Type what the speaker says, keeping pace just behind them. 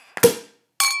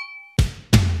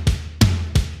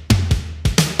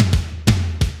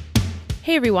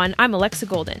Hey everyone, I'm Alexa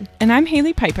Golden. And I'm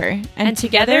Haley Piper. And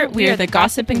together we are the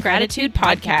Gossip and Gratitude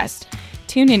Podcast.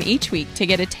 Tune in each week to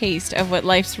get a taste of what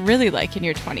life's really like in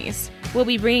your 20s. We'll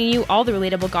be bringing you all the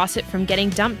relatable gossip from getting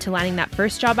dumped to landing that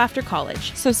first job after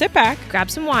college. So sit back,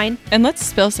 grab some wine, and let's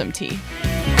spill some tea.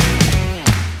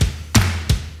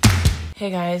 Hey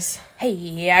guys. Hey,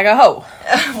 yaga ho.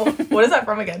 What is that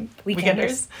from again?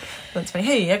 Weekenders. That's funny.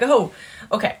 Hey, yaga ho.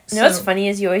 Okay. You know what's funny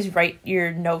is you always write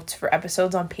your notes for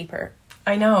episodes on paper.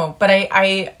 I know, but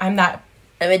I'm that.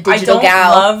 I'm a digital I don't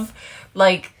gal. love,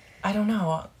 I don't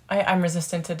know. I'm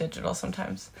resistant to digital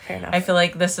sometimes. Fair enough. I feel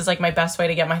like this is my best way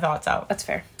to get my thoughts out. That's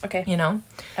fair. Okay. You know?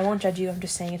 I won't judge you. I'm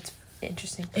just saying it's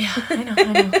interesting. Yeah, I know.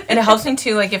 And it helps me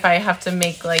too, if I have to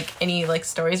make any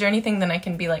stories or anything, then I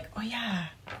can be like, oh yeah,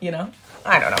 you know?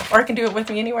 I don't know. Or I can do it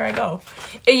with me anywhere I go.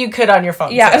 You could on your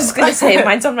phone. Yeah, too. I was going to say,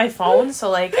 mine's on my phone,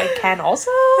 so I can also,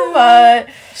 but...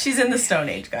 She's in the Stone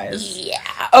Age, guys. Yeah.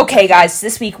 Okay, guys,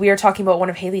 this week we are talking about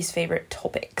one of Haley's favorite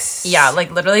topics. Yeah,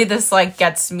 literally this,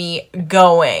 gets me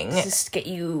going. Just get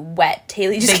you wet.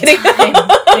 Haley, just Big kidding.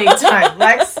 Big time,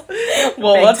 Lex.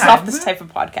 Well, Big let's time. stop this type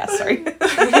of podcast, sorry.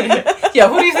 Yeah,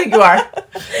 who do you think you are?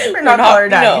 We're not color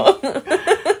No.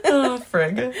 Oh,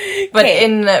 frig. But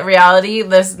in reality,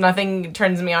 nothing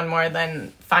turns me on more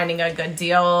than finding a good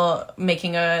deal,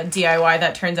 making a DIY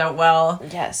that turns out well.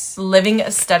 Yes. Living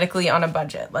aesthetically on a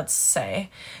budget, let's say.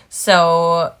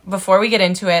 So before we get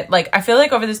into it, I feel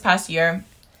like over this past year,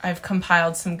 I've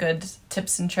compiled some good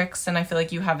tips and tricks, and I feel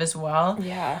like you have as well.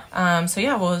 Yeah. So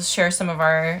yeah, we'll share some of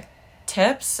our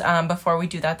tips. Before we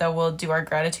do that, though, we'll do our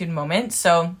gratitude moment.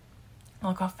 So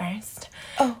I'll go first.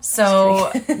 Oh.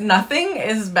 So nothing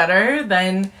is better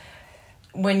than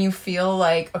when you feel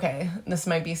okay, this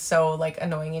might be so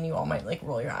annoying and you all might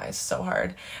roll your eyes so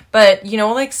hard. But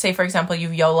say for example, you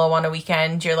YOLO on a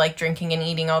weekend, you're drinking and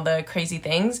eating all the crazy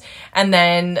things, and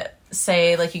then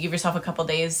say you give yourself a couple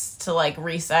days to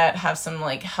reset, have some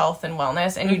health and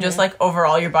wellness, and you just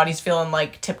overall your body's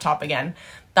feeling tip top again.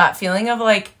 That feeling of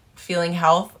feeling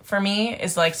health for me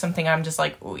is something I'm just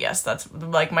oh yes, that's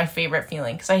my favorite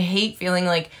feeling, because I hate feeling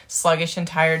sluggish and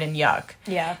tired and yuck.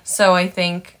 Yeah. So I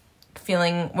think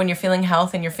when you're feeling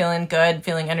health and you're feeling good,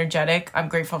 feeling energetic, I'm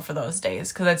grateful for those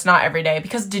days, because it's not every day.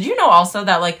 Because did you know also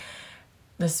that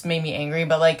this made me angry,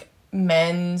 but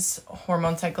men's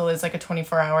hormone cycle is a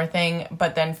 24-hour thing,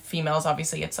 but then females,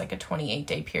 obviously it's a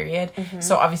 28-day period.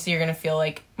 So obviously you're gonna feel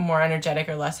more energetic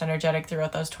or less energetic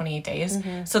throughout those 28 days.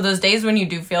 So those days when you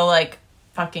do feel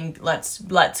fucking let's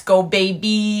go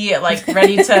baby,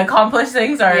 ready to accomplish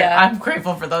things, I'm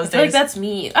grateful for those I feel days. that's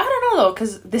me. I don't know though,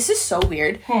 because this is so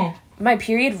weird. My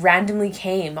period randomly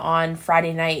came on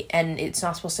Friday night, and it's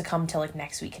not supposed to come till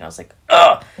next week, and I was like,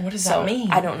 ugh. What does that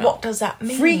mean? I don't know. What does that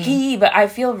mean? Freaky, but I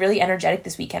feel really energetic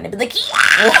this weekend. I've been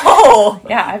yeah! Whoa!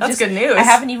 Yeah, That's good news. I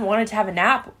haven't even wanted to have a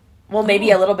nap. Well,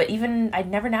 maybe a little bit. Even, I'd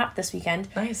never napped this weekend.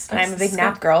 Nice. And I'm a big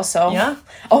nap girl, so. Yeah?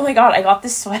 Oh my god, I got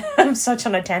this sweat. I'm such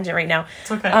on a tangent right now.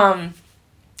 It's okay.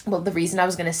 Well, the reason I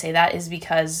was going to say that is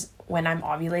because when I'm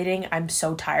ovulating, I'm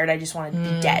so tired, I just want to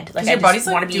be dead. Your body's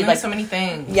want to doing so many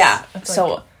things. Yeah. That's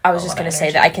so I was just going to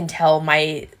say that I can tell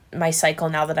my cycle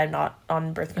now that I'm not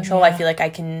on birth control. I feel like I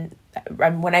can,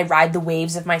 when I ride the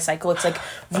waves of my cycle, it's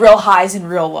real highs and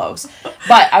real lows.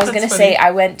 But I was going to say,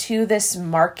 I went to this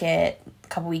market a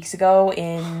couple weeks ago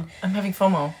I'm having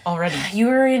FOMO already. You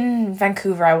were in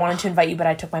Vancouver. I wanted to invite you, but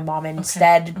I took my mom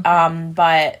instead.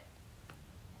 But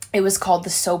it was called the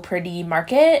So Pretty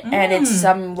Market, and it's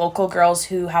some local girls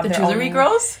who have their jewelry own...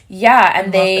 girls? Yeah,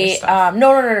 and they...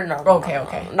 No.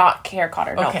 Okay. Not Hair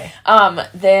Cotter, no. Okay.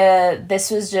 This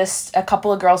was just a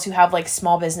couple of girls who have,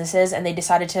 small businesses, and they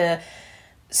decided to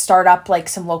start up,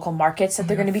 some local markets that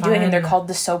they're going to be doing, and they're called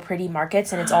the So Pretty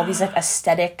Markets, and it's all these,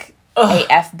 aesthetic...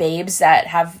 AF babes that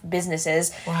have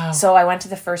businesses. Wow. So I went to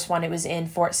the first one. It was in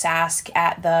Fort Sask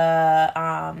at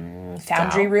the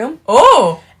Foundry Room.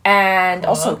 Oh! And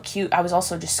also cute. I was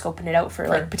also just scoping it out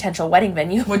for potential wedding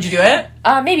venue. Would you do it?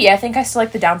 Maybe. I think I still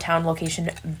like the downtown location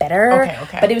better.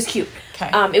 Okay. But it was cute. Okay.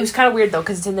 It was kind of weird though,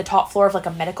 because it's in the top floor of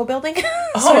a medical building. So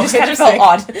Oh, it just kind of felt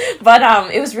odd.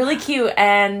 But it was really cute,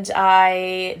 and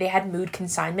they had Mood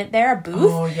Consignment there, a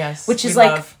booth. Oh yes. Which is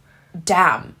love.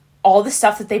 damn. All the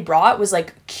stuff that they brought was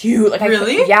cute.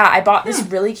 Really? I bought this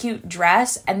really cute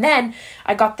dress, and then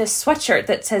I got this sweatshirt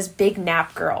that says "Big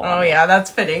Nap Girl." Oh yeah, that's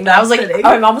fitting. I was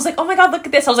my mom was like, "Oh my god, look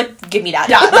at this!" I was like, "Give me that."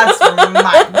 Yeah, that's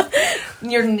mine.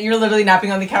 You're literally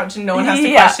napping on the couch, and no one has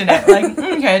to question it.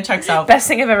 Okay, it checks out. Best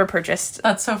thing I've ever purchased.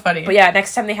 That's so funny. But yeah,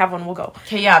 next time they have one, we'll go.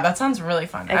 Okay, yeah, that sounds really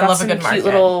fun. I love a good market. Cute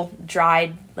little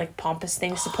dried pompous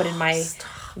things to put in my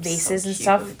vases and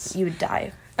stuff. You would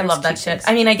die. I love that shit. Things.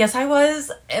 I mean, I guess I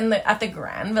was at the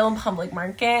Granville Public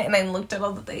Market and I looked at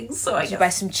all the things. So I Did you buy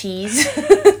some cheese?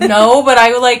 No, but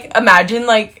I would like imagine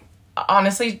like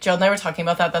honestly, Jill and I were talking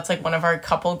about that. That's like one of our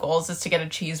couple goals is to get a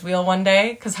cheese wheel one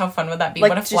day. Because how fun would that be? Like,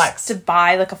 what a flex to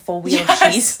buy like a full wheel of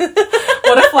cheese.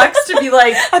 What a flex to be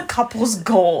like a couple's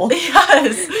goal.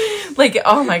 Yes, like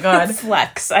oh my god,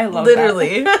 flex. I love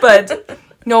literally. But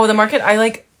no, the market. I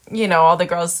like all the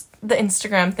girls. The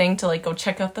Instagram thing to like go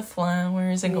check out the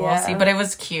flowers and go all see. But it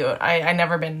was cute. I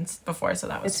never been before, so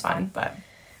that was fun. But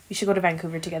we should go to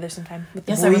Vancouver together sometime. With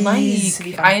the yes, boys. I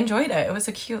would like. I enjoyed it. It was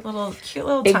a cute little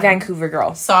big time. Vancouver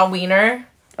girl. Saw Wiener.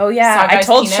 Oh yeah, Saw I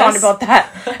told penis. Sean about that.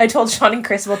 I told Sean and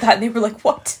Chris about that, and they were like,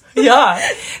 "What?" Yeah,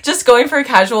 just going for a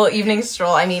casual evening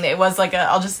stroll. I mean, it was like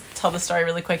I'll just tell the story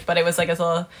really quick, but it was like a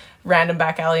little random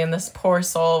back alley, and this poor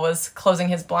soul was closing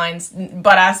his blinds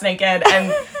butt ass naked,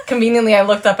 and conveniently I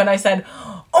looked up and I said,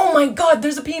 "Oh my god,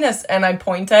 there's a penis," and I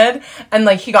pointed, and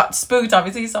like he got spooked.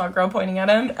 Obviously, he saw a girl pointing at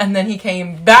him, and then he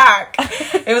came back.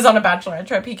 It was on a bachelorette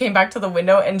trip. He came back to the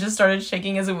window and just started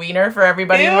shaking his wiener for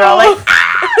everybody. And we're all like,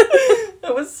 ah!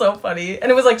 It was so funny,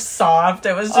 and it was like soft.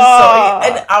 It was just so,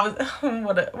 and I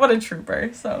was what a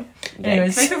trooper. So,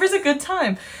 anyways, Vancouver's a good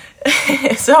time.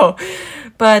 So,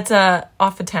 but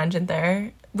off a tangent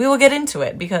there, we will get into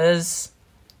it because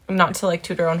not to like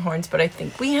toot our own horns, but I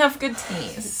think we have good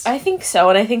taste. I think so,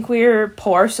 and I think we're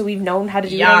poor, so we've known how to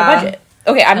do it on a budget.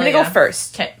 Okay, I'm gonna go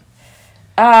first. Okay.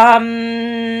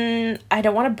 I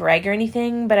don't want to brag or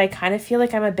anything, but I kind of feel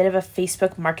like I'm a bit of a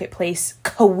Facebook Marketplace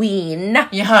queen.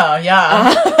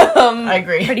 Yeah. I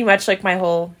agree. Pretty much like my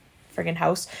whole friggin'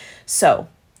 house. So,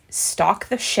 stock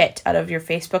the shit out of your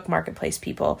Facebook Marketplace,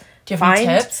 people. Do you have any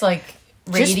tips? Like,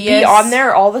 radius? Just be on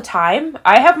there all the time.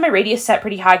 I have my radius set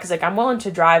pretty high because, like, I'm willing to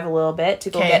drive a little bit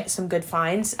to go get some good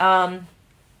finds. I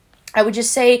would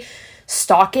just say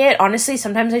stock it. Honestly,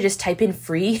 sometimes I just type in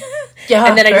free. Yeah,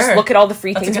 and then I just look at all the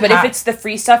free things. But hack. if it's the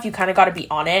free stuff, you kind of got to be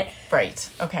on it. Right.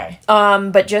 Okay.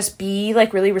 But just be,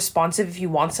 like, really responsive if you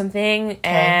want something.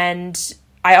 And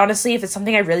I honestly, if it's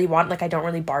something I really want, like, I don't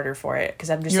really barter for it because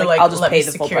I'm just like, I'll just pay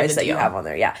the full price that you have on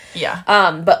there. Yeah.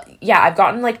 Yeah. But yeah, I've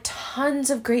gotten like tons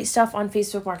of great stuff on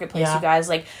Facebook Marketplace, you guys.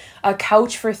 Like a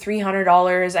couch for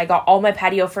 $300. I got all my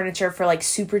patio furniture for like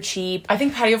super cheap. I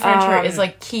think patio furniture is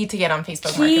like key to get on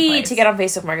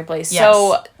Facebook Marketplace. Yes.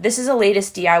 So this is a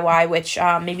latest DIY, which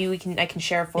maybe I can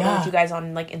share a photo with you guys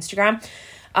on like Instagram.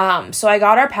 So I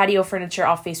got our patio furniture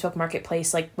off Facebook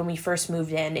Marketplace like when we first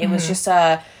moved in. It was just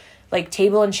a like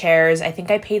table and chairs. I think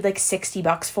I paid like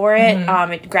 $60 for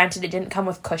it. Granted, it didn't come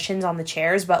with cushions on the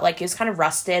chairs, but like it was kind of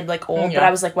rusted, like old. But I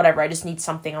was like, whatever, I just need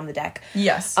something on the deck.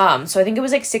 Yes. So I think it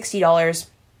was like $60.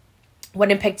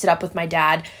 Went and picked it up with my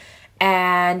dad,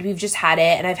 and we've just had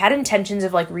it. And I've had intentions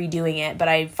of like redoing it, but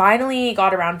I finally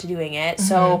got around to doing it.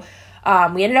 So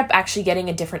we ended up actually getting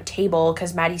a different table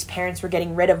because Maddie's parents were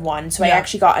getting rid of one. So I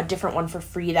actually got a different one for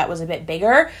free that was a bit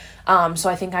bigger. So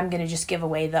I think I'm gonna just give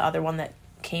away the other one that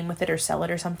came with it or sell it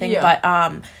or something.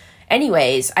 But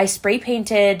anyways, I spray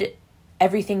painted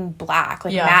everything black,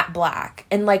 like matte black,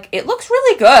 and like it looks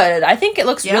really good. I think it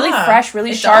looks really fresh,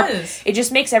 really sharp. It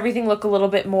just makes everything look a little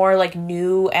bit more like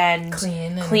new and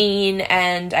clean.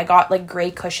 And I got like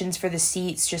gray cushions for the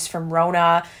seats just from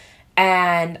Rona,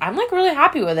 and I'm like really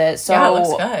happy with it. So it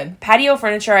looks good. Patio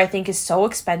furniture I think is so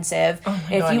expensive.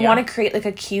 If you want to create like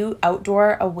a cute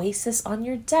outdoor oasis on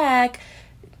your deck,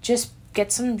 just get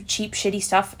some cheap shitty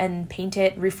stuff and paint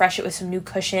it, refresh it with some new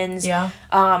cushions.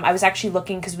 I was actually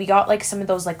looking because we got like some of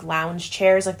those like lounge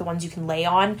chairs, like the ones you can lay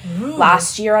on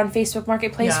last year on Facebook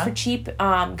Marketplace for cheap,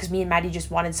 because me and Maddie just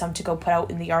wanted some to go put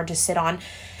out in the yard to sit on.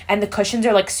 And the cushions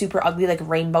are like super ugly, like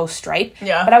rainbow stripe.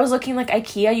 But I was looking like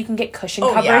IKEA, you can get cushion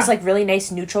covers, like really nice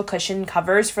neutral cushion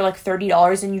covers for like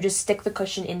 $30, and you just stick the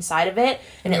cushion inside of it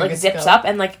and it like zips up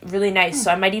and like really nice.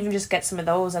 So I might even just get some of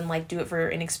those and like do it for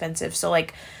inexpensive. So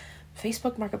like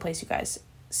Facebook Marketplace, you guys.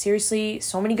 Seriously,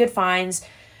 so many good finds.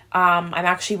 I'm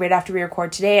actually, right after we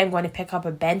record today, I'm going to pick up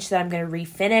a bench that I'm going to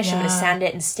refinish. I'm going to sand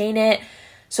it and stain it.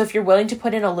 So if you're willing to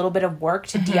put in a little bit of work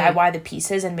to DIY the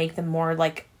pieces and make them more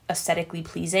like aesthetically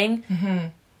pleasing,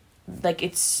 like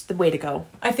it's the way to go.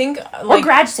 I think or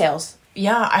garage sales.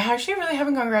 Yeah, I actually really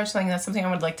haven't gone garage selling. That's something I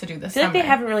would like to do this summer. I feel like they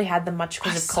haven't really had them much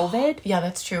because of COVID. Yeah,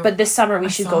 that's true. But this summer we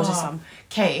should go to some.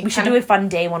 Okay. We should do a fun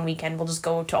day one weekend. We'll just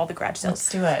go to all the garage sales. Let's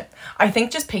do it. I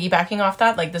think just piggybacking off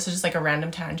that, like this is just like a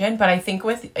random tangent, but I think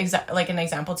with like an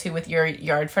example too with your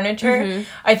yard furniture,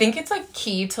 I think it's like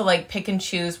key to like pick and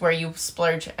choose where you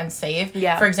splurge and save.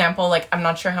 Yeah. For example, like I'm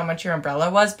not sure how much your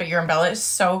umbrella was, but your umbrella is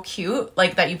so cute,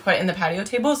 like that you put in the patio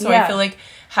table. So I feel like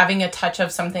having a touch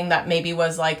of something that maybe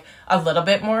was like a little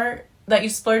bit more that you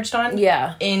splurged on.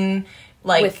 Yeah. In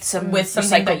like with something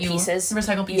recycled that you pieces,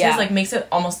 yeah. like makes it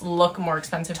almost look more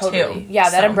expensive totally. too.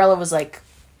 Yeah, that umbrella was like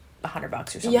 $100 or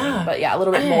something. Yeah. But yeah, a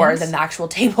little bit more than the actual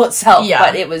table itself. Yeah.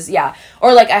 But it was, yeah.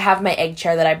 Or like I have my egg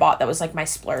chair that I bought that was like my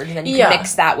splurge, and then you can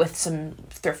mix that with some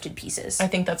thrifted pieces. I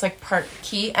think that's like part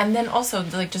key. And then also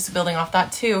like just building off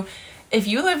that too, if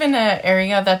you live in an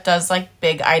area that does like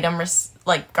big item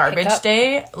like garbage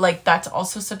day, like that's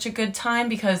also such a good time,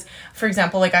 because for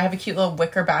example, like I have a cute little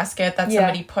wicker basket that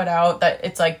somebody put out that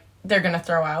it's like they're gonna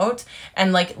throw out,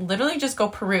 and like literally just go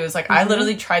peruse. Like I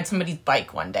literally tried somebody's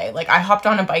bike one day. Like I hopped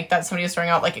on a bike that somebody was throwing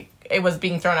out, like it was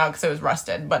being thrown out because it was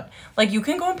rusted, but like you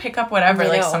can go and pick up whatever.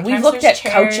 Like sometimes we looked at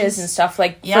chairs. couches and stuff,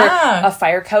 like for a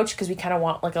fire couch, because we kind of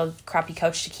want like a crappy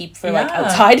couch to keep for like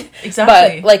outside.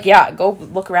 Exactly. But like go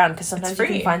look around, because sometimes you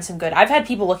can find some good. I've had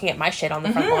people looking at my shit on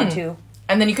the front lawn too.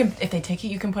 And then you can, if they take it,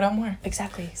 you can put out more.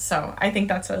 Exactly. So I think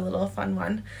that's a little fun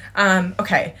one.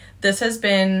 Okay, this has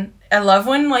been, I love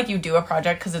when like you do a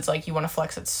project because it's like you want to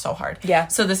flex it so hard. Yeah.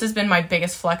 So this has been my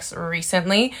biggest flex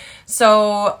recently.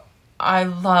 So I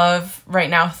love right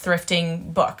now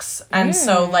thrifting books. And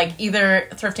so like either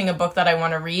thrifting a book that I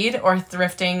want to read or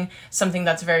thrifting something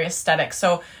that's very aesthetic.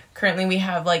 So currently we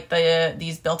have like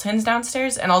these built-ins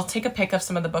downstairs, and I'll take a pic of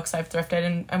some of the books I've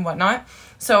thrifted and whatnot.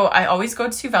 So I always go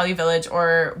to Value Village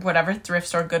or whatever thrift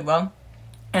store, Goodwill,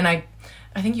 and I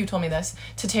think you told me this,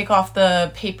 to take off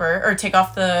the paper, or take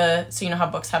off so you know how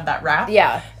books have that wrap?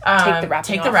 Yeah.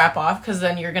 Take the wrap off, because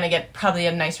then you're going to get probably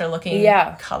a nicer looking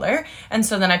color. And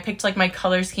so then I picked like my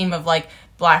color scheme of like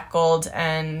black, gold,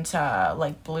 and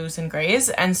like blues and grays.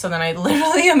 And so then I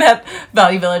literally am at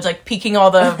Value Village like peeking all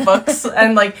the books,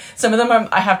 and like some of them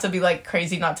I have to be like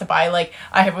crazy not to buy. Like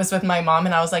I was with my mom,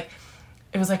 and I was like,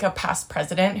 it was like a past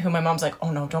president who my mom's like,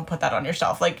 oh no, don't put that on your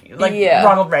shelf. Like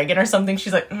Ronald Reagan or something.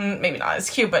 She's like, maybe not as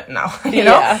cute, but no, you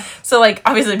know? So like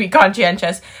obviously be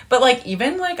conscientious. But like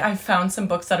even like I found some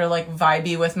books that are like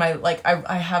vibey with my, like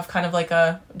I have kind of like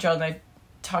a, Gerald and I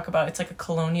talk about, it's like a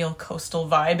colonial coastal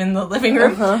vibe in the living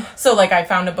room. So like I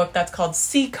found a book that's called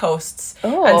Sea Coasts.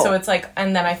 And so it's like,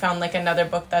 and then I found like another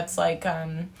book that's like,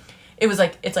 it's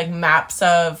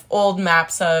like old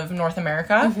maps of North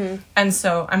America. And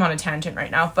so I'm on a tangent right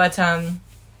now, but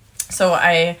so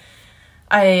I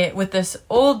with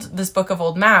this book of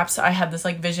old maps, I had this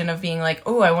like vision of being like,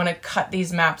 oh, I want to cut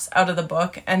these maps out of the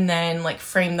book and then like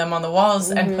frame them on the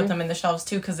walls and put them in the shelves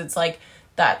too, because it's like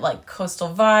that like coastal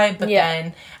vibe. But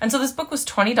then, and so this book was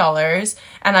 $20,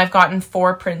 and I've gotten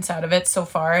 4 prints out of it so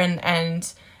far,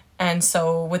 and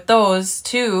so with those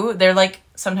too, they're like,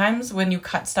 sometimes when you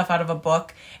cut stuff out of a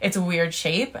book, it's a weird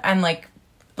shape, and like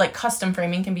custom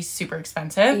framing can be super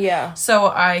expensive. Yeah. So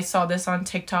I saw this on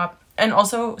TikTok, and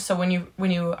also, so when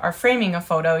you are framing a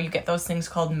photo, you get those things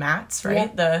called mats,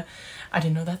 right? Yeah. I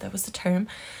didn't know that was the term.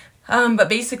 But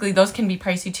basically those can be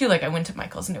pricey too. Like I went to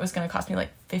Michael's and it was going to cost me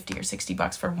like $50 or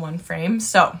 $60 for one frame.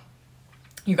 So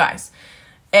you guys,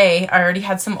 I already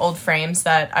had some old frames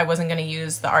that I wasn't going to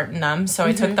use the art in them. So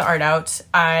I took the art out.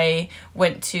 I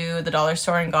went to the dollar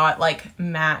store and got like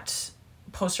matte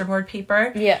poster board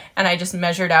paper. Yeah. And I just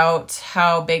measured out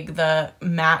how big the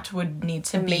mat would need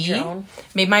to be.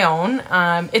 Made my own.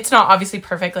 It's not obviously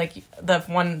perfect. Like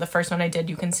the first one I did,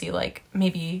 you can see like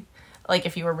maybe like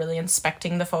if you were really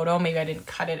inspecting the photo, maybe I didn't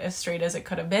cut it as straight as it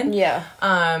could have been. Yeah.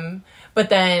 But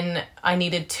then I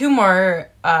needed 2 more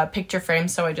picture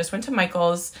frames, so I just went to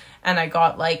Michael's and I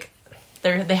got like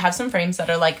they have some frames that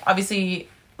are like, obviously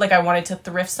like I wanted to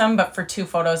thrift some, but for 2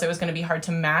 photos it was going to be hard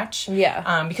to match.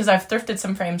 Yeah. Because I've thrifted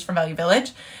some frames from Value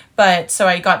Village, but so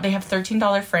they have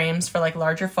 $13 frames for like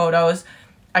larger photos.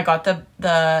 I got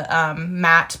the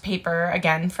matte paper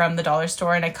again from the dollar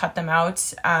store, and I cut them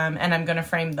out, and I'm gonna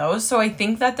frame those. So I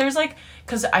think that there's like,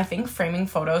 because I think framing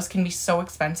photos can be so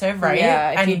expensive, right?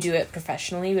 Yeah, if you do it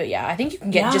professionally, but yeah, I think you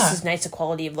can get just as nice a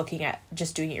quality of looking at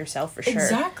just doing it yourself for sure.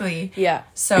 Exactly. Yeah.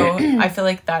 So I feel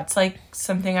like that's like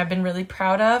something I've been really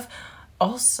proud of.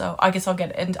 Also, I guess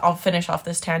I'll finish off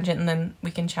this tangent and then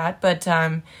we can chat. But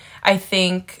I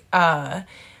think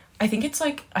it's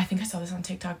like, I think I saw this on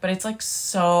TikTok, but it's like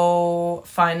so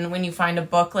fun when you find a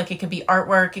book. Like it could be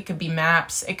artwork, it could be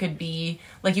maps, it could be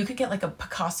like, you could get like a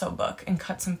Picasso book and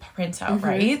cut some prints out,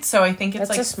 right? So I think it's that's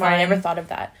like so smart. I never thought of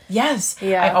that. Yes.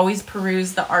 Yeah. I always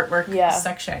peruse the artwork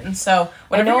section. So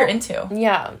whatever you're into.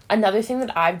 Yeah. Another thing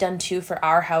that I've done too for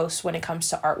our house when it comes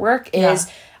to artwork is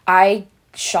I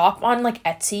shop on like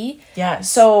Etsy. Yes.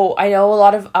 So I know a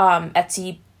lot of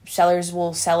Etsy sellers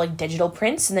will sell like digital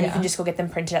prints, and then you can just go get them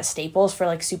printed at Staples for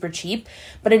like super cheap.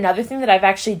 But another thing that I've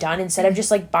actually done instead of just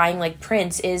like buying like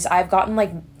prints is I've gotten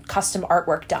like custom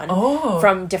artwork done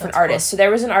from different that's artists. cool. So there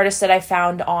was an artist that I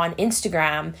found on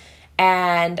Instagram,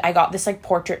 and I got this like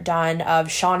portrait done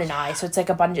of Sean and I. So it's like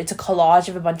it's a collage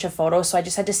of a bunch of photos. So I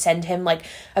just had to send him like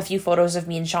a few photos of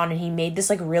me and Sean, and he made this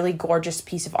like really gorgeous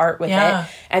piece of art with it.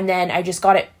 And then I just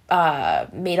got it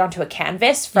made onto a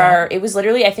canvas for, it was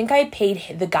literally, I think I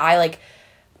paid the guy like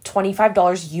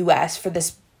 $25 US for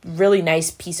this really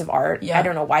nice piece of art. I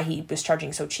don't know why he was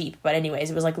charging so cheap, but anyways,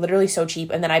 it was like literally so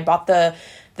cheap. And then I bought there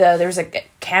was a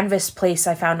canvas place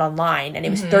I found online, and it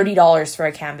was $30 for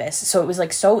a canvas. So it was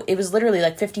like, it was literally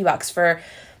like $50 for, or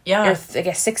I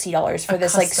guess $60 for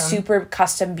this like super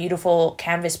custom beautiful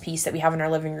canvas piece that we have in our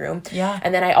living room.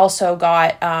 And then I also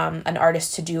got an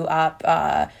artist to do up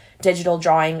digital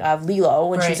drawing of Lilo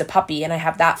when she was a puppy, and I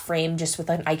have that framed just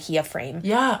with an IKEA frame.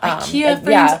 IKEA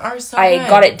frames are so I good.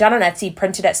 got it done on Etsy,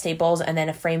 printed at Staples, and then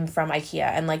a frame from IKEA,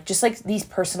 and like just like these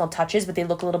personal touches, but they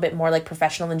look a little bit more like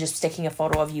professional than just sticking a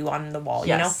photo of you on the wall.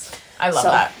 You know, I love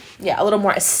that. Yeah, a little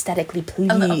more aesthetically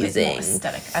pleasing. A little bit more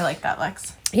aesthetic. I like that,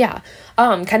 Lex. Yeah.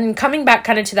 Kind of coming back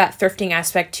kind of to that thrifting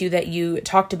aspect too that you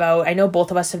talked about. I know both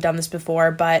of us have done this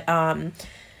before, but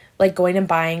like going and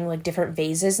buying like different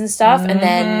vases and stuff and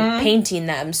then painting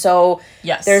them. So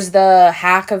there's the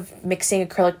hack of mixing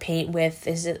acrylic paint with,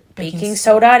 is it baking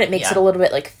soda? And it makes it a little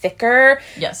bit like thicker.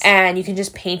 And you can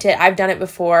just paint it. I've done it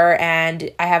before,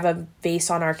 and I have a vase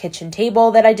on our kitchen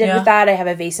table that I did with that. I have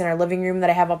a vase in our living room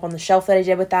that I have up on the shelf that I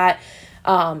did with that.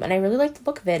 And I really like the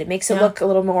look of it. It makes it look a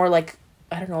little more like,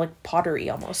 I don't know, like pottery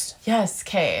almost. Yes,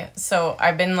 okay. So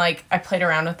I've been like, I played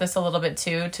around with this a little bit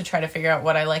too to try to figure out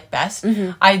what I like best.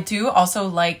 I do also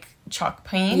like chalk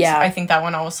paint. I think that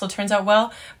one also turns out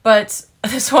well. But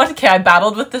this one, I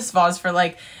battled with this vase for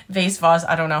like, vase,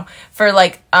 I don't know, for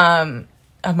like a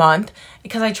month,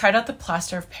 because I tried out the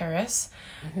plaster of Paris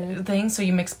thing. So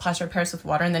you mix plaster of Paris with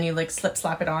water, and then you like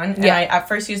slap it on. And I at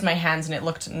first used my hands, and it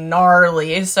looked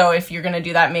gnarly. So if you're gonna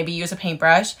do that, maybe use a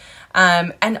paintbrush.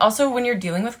 And also when you're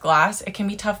dealing with glass, it can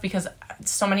be tough because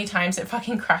so many times it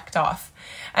fucking cracked off.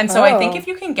 And so I think if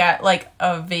you can get like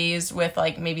a vase with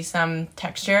like maybe some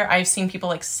texture, I've seen people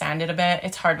like sand it a bit.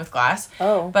 It's hard with glass.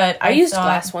 But I used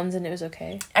glass ones and it was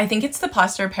okay. I think it's the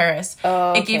plaster of Paris.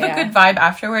 It gave a good vibe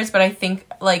afterwards, but I think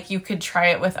like you could try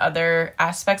it with other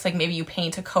aspects. Like maybe you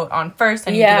paint a coat on first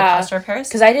and you do the plaster of Paris.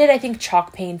 Because I did, I think,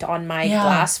 chalk paint on my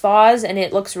glass vase, and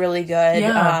it looks really good.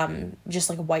 Just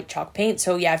like a white chalk paint.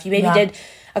 So yeah, if you maybe did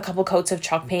a couple coats of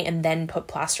chalk paint and then put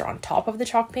plaster on top of the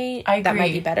chalk paint, that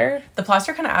might be better. The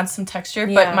plaster kind of adds some texture,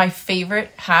 but my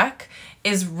favorite hack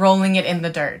is rolling it in the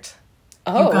dirt.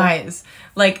 You guys,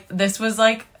 like this was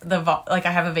like like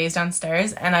I have a vase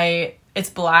downstairs, and it's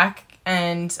black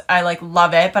and I like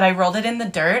love it, but I rolled it in the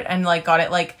dirt and like got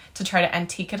it like to try to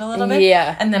antique it a little bit.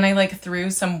 And then I like threw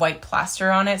some white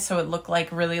plaster on it so it looked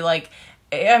like really like,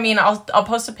 I mean, I'll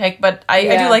post a pic, but I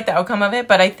do like the outcome of it,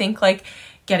 but I think like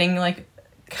getting like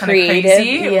kind of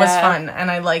crazy was fun, and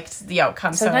I liked the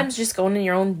outcome. Sometimes just going in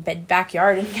your own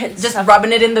backyard and getting just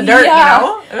rubbing it in the dirt, you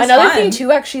know? It was Another fun. thing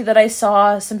too, actually, that I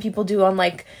saw some people do on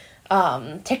like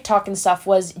TikTok and stuff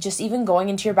was just even going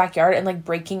into your backyard and like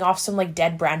breaking off some like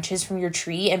dead branches from your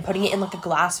tree and putting it in like a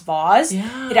glass vase.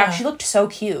 It actually looked so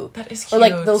cute. That is cute. Or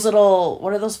like those little,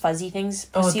 what are those fuzzy things?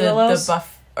 Pussy willows?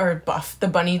 The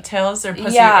bunny tails or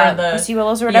pussy or the pussy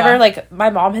willows or whatever. Like my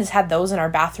mom has had those in our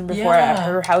bathroom before at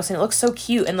her house, and it looks so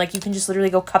cute, and like you can just literally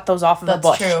go cut those off of a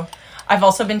bush. That's true. I've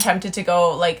also been tempted to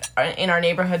go, like, in our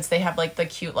neighborhoods, they have, like, the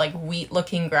cute, like,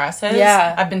 wheat-looking grasses.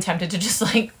 I've been tempted to just,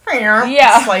 like,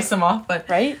 slice them off, but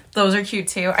those are cute,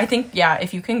 too. I think,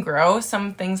 if you can grow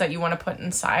some things that you want to put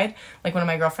inside, like one of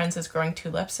my girlfriends is growing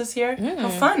tulips this year. How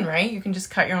fun, right? You can just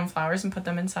cut your own flowers and put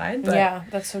them inside. But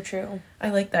that's so true. I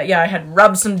like that. I had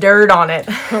rubbed some dirt on it.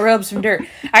 Rub some dirt.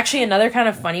 Actually, another kind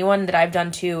of funny one that I've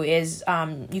done, too, is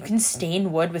you can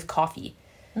stain wood with coffee.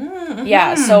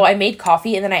 So I made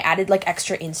coffee and then I added like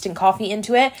extra instant coffee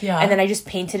into it, and then I just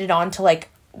painted it onto like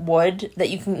wood that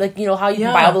you can, like, you know how you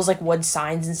can buy all those like wood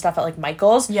signs and stuff at like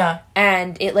Michael's,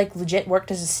 and it like legit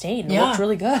worked as a stain. It looked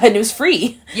really good and it was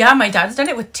free. My dad's done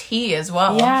it with tea as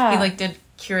well. He like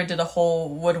Kira did a whole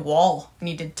wood wall and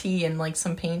he did tea and like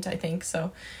some paint, I think.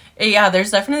 So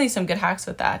there's definitely some good hacks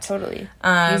with that. Totally.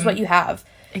 Use what you have.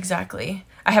 Exactly.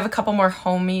 I have a couple more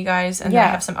homey guys, and then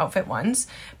I have some outfit ones.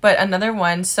 But another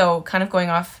one, so kind of going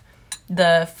off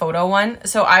the photo one.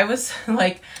 So I was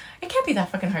like, it can't be that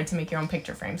fucking hard to make your own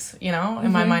picture frames, you know?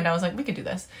 In my mind, I was like, we could do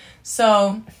this.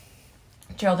 So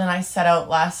Gerald and I set out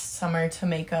last summer to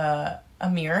make a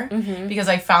mirror because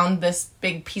I found this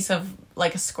big piece of,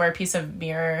 like a square piece of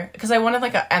mirror, because I wanted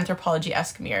like an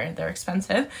Anthropologie-esque mirror. They're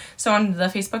expensive. So on the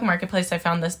Facebook Marketplace, I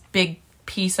found this big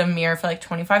piece of mirror for like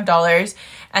 $25.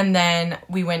 And then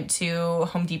we went to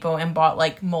Home Depot and bought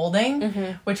like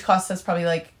molding, which cost us probably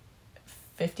like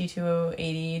 $50 to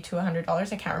 $80 to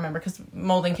 $100. I can't remember because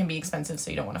molding can be expensive,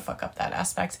 so you don't want to fuck up that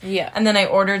aspect. Yeah. And then I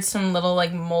ordered some little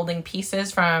like molding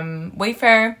pieces from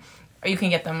Wayfair. Or you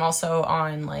can get them also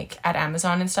on like at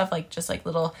Amazon and stuff, like just like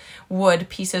little wood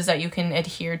pieces that you can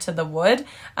adhere to the wood.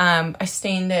 I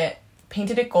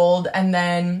painted it gold, and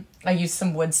then I used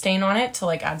some wood stain on it to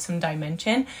like add some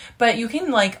dimension. But you can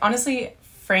like, honestly,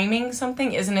 framing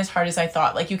something isn't as hard as I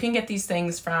thought. Like you can get these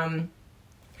things from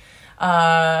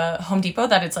Home Depot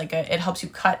that it's like it helps you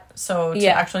cut to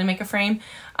actually make a frame.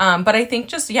 But I think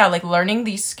just like learning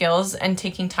these skills and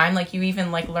taking time, like you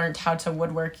even like learned how to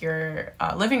woodwork your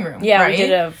living room. Yeah, right? we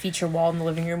did a feature wall in the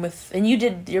living room and you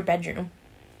did your bedroom.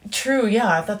 True,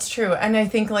 yeah, that's true. And I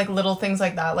think like little things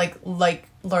like that, like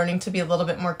learning to be a little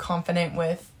bit more confident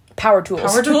with power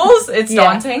tools. It's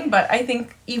daunting, but I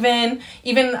think even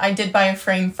I did buy a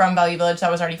frame from Value Village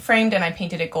that was already framed, and I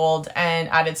painted it gold and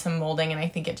added some molding, and I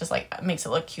think it just like makes it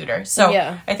look cuter. So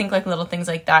I think like little things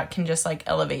like that can just like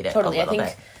elevate it a little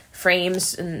bit.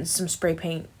 Frames and some spray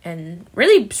paint, and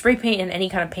really spray paint and any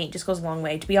kind of paint just goes a long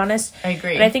way, to be honest. I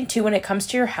agree. And I think too, when it comes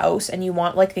to your house and you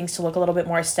want like things to look a little bit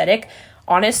more aesthetic,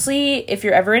 honestly, if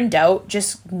you're ever in doubt,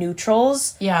 just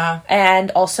neutrals. Yeah.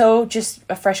 And also just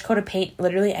a fresh coat of paint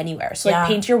literally anywhere. So like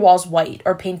paint your walls white,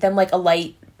 or paint them like a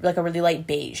really light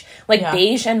beige. Like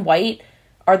beige and white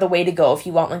are the way to go if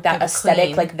you want like that aesthetic,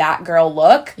 clean, like that girl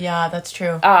look. Yeah, that's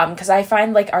true. Because I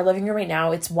find like our living room right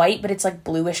now, it's white, but it's like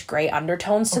bluish gray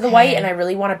undertones to the white, and I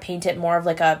really want to paint it more of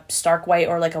like a stark white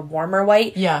or like a warmer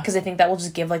white. Yeah. Because I think that will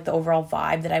just give like the overall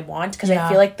vibe that I want. Because I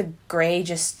feel like the gray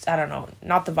just, I don't know,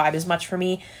 not the vibe as much for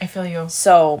me. I feel you.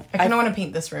 So I kind of want to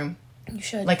paint this room. You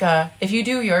should. Like if you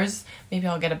do yours, maybe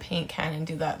I'll get a paint can and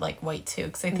do that like white too,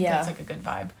 because I think that's like a good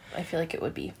vibe. I feel like it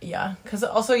would be. Yeah, because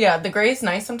also the gray is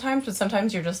nice sometimes, but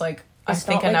sometimes you're just like, I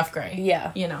think enough gray.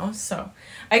 Yeah. You know, so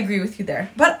I agree with you there.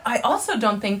 But I also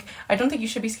don't think you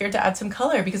should be scared to add some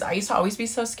color, because I used to always be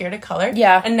so scared of color.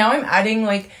 Yeah. And now I'm adding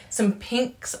like some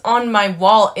pinks on my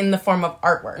wall in the form of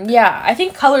artwork. Yeah, I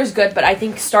think color is good, but I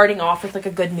think starting off with like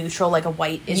a good neutral, like a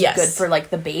white, is good for like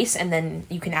the base, and then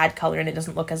you can add color and it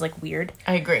doesn't look as like weird.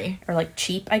 I agree. Or like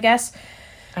cheap, I guess.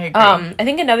 I agree. I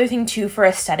think another thing too for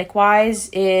aesthetic wise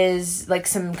is like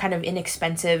some kind of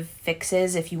inexpensive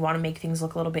fixes if you want to make things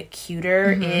look a little bit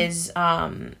cuter, is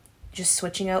just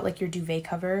switching out like your duvet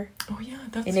cover. Oh yeah,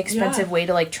 that's inexpensive way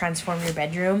to like transform your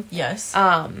bedroom. Yes.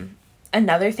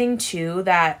 Another thing too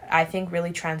that I think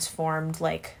really transformed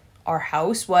like our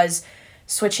house was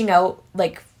switching out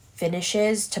like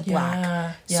finishes to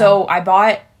black. Yeah. So I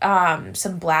bought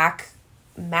some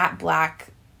matte black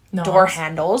door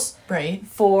handles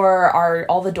for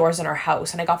all the doors in our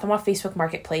house, and I got them off Facebook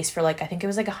Marketplace for like, I think it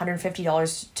was like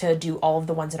 $150 to do all of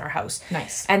the ones in our house.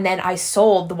 Nice. And then I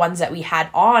sold the ones that we had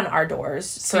on our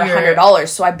doors for $100,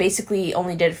 so I basically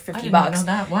only did $50. I didn't know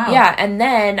that. Wow. Yeah, and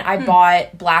then I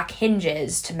bought black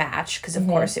hinges to match, because of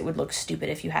course it would look stupid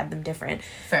if you had them different.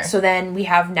 Fair. So then we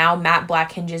have now matte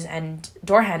black hinges and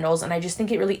door handles, and I just think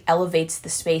it really elevates the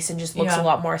space and just looks a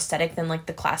lot more aesthetic than like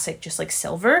the classic just like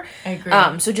silver. I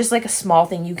agree. So just like a small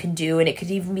thing you can do, and it could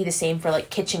even be the same for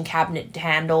like kitchen cabinet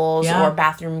handles or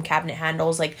bathroom cabinet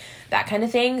handles, like that kind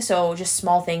of thing. So just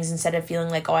small things, instead of feeling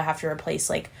like, oh, I have to replace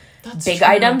like big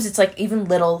items, it's like even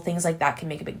little things like that can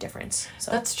make a big difference. So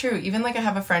that's true. Even like I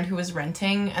have a friend who was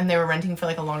renting, and they were renting for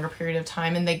like a longer period of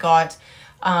time, and they got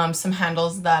some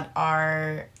handles that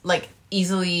are like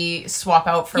easily swap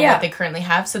out for what they currently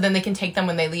have, so then they can take them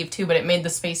when they leave too, but it made the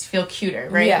space feel cuter,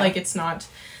 right? Like it's not,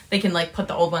 they can like put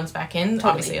the old ones back in,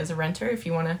 obviously as a renter, if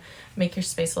you want to make your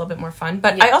space a little bit more fun.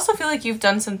 But I also feel like you've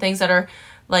done some things that are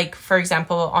like, for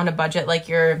example, on a budget, like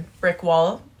your brick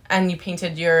wall, and you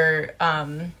painted your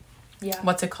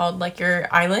what's it called, like your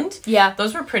island.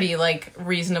 Those were pretty like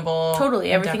reasonable.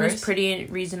 Totally, everything was pretty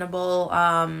reasonable.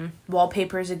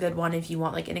 Wallpaper is a good one if you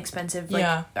want like inexpensive,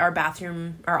 like our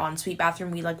bathroom, our ensuite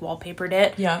bathroom, we like wallpapered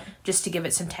it just to give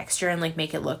it some texture and like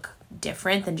make it look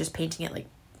different than just painting it like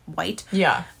white.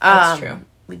 That's true.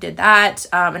 We did that.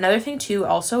 Another thing too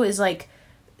also is like,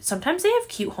 sometimes they have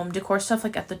cute home decor stuff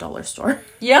like at the dollar store.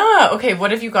 Okay,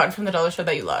 what have you gotten from the dollar store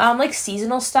that you love? Like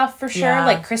seasonal stuff for sure,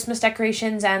 like Christmas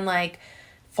decorations and like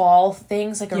fall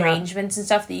things, like arrangements and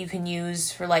stuff that you can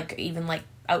use for like even like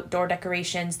outdoor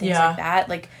decorations, things like that.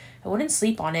 Like I wouldn't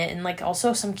sleep on it. And like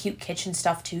also some cute kitchen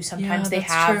stuff too. Sometimes they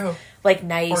have like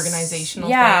nice organizational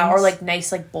things. Or like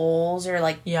nice like bowls, or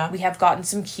like we have gotten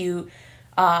some cute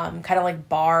kind of like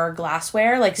bar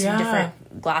glassware, like some different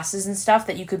glasses and stuff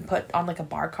that you could put on like a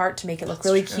bar cart to make it look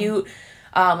really cute.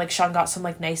 Like Sean got some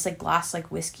like nice like glass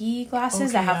like whiskey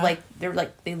glasses that have like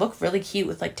they look really cute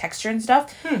with like texture and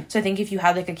stuff. So I think if you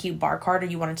had like a cute bar card or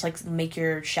you wanted to like make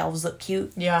your shelves look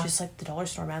cute, just like the dollar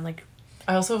store, man, like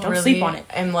I also don't really sleep on it.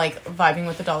 am like vibing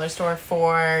with the dollar store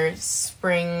for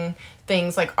spring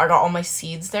things. Like I got all my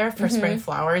seeds there for spring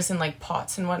flowers and like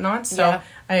pots and whatnot. So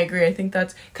I agree. I think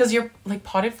that's because your like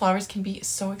potted flowers can be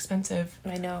so expensive.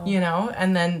 I know. You know,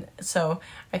 and then so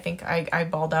I think I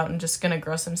balled out and just gonna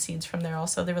grow some seeds from there.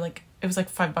 Also, they were like it was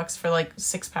like $5 for like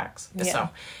 6 packs. Yeah. So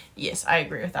yes, I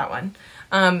agree with that one.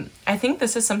 I think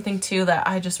this is something too that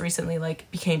I just recently like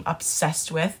became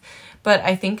obsessed with. But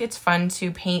I think it's fun to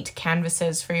paint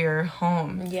canvases for your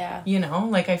home. Yeah. You know,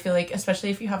 like I feel like, especially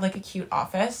if you have like a cute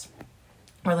office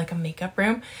or like a makeup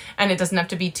room, and it doesn't have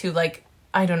to be too like,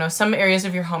 I don't know, some areas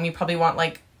of your home you probably want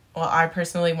like, well, I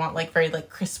personally want like very like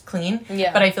crisp clean.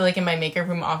 Yeah. But I feel like in my makeup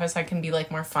room office, I can be like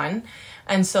more fun.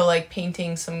 And so like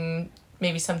painting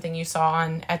maybe something you saw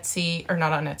on Etsy, or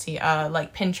not on Etsy,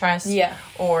 like Pinterest. Yeah.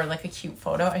 Or like a cute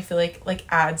photo, I feel like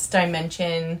adds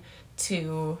dimension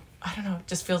to, I don't know,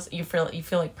 just you feel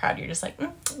like proud. You're just like,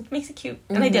 it makes it cute.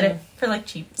 And I did it for like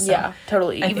cheap. So yeah,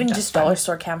 totally. Even just dollar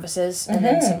store canvases and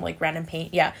then some like random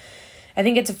paint. Yeah. I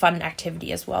think it's a fun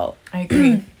activity as well. I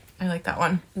agree. I like that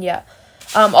one. Yeah.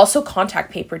 Also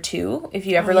contact paper too. If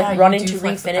you ever like run into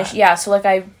refinish. Yeah. So like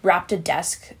I wrapped a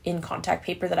desk in contact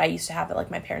paper that I used to have at like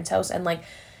my parents' house, and like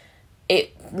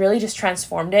it really just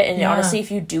transformed it. And honestly,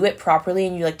 if you do it properly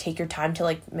and you like take your time to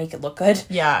like make it look good,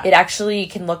 it actually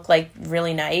can look like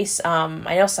really nice.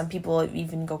 I know some people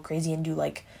even go crazy and do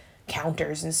like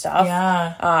counters and stuff.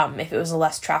 Yeah. If it was a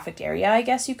less trafficked area, I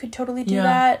guess you could totally do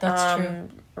that. That's true.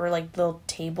 Or like little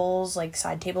tables, like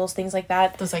side tables, things like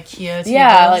that. Those IKEA tables.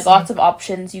 Yeah, like lots of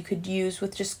options you could use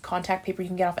with just contact paper you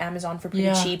can get off Amazon for pretty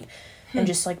cheap. And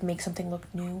just like make something look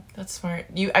new. That's smart.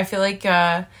 I feel like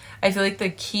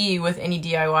the key with any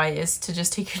DIY is to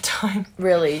just take your time.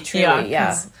 Really, truly,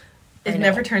 yeah. It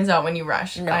never turns out when you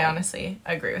rush. No. I honestly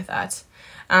agree with that.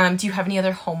 Do you have any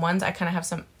other home ones? I kind of have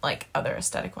some like other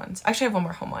aesthetic ones. Actually, I have one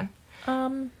more home one.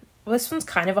 Well, this one's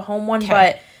kind of a home one,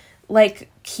 but like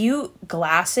cute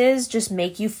glasses just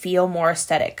make you feel more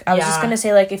aesthetic. I was just gonna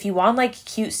say, like, if you want like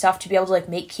cute stuff to be able to like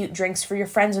make cute drinks for your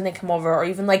friends when they come over, or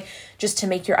even like just to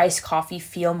make your iced coffee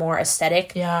feel more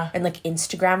aesthetic and like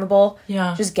Instagrammable,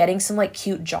 just getting some like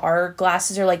cute jar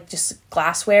glasses or like just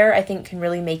glassware, I think can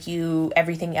really make you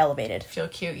everything elevated. Feel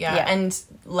cute, and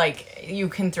like you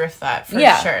can thrift that for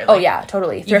sure. Like,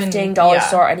 totally. Thrifting, dollar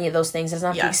store, any of those things. It doesn't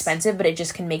have to be expensive, but it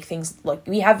just can make things look.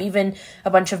 We have even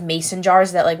a bunch of mason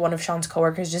jars that like one of Sean's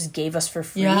coworkers just gave us for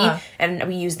free, and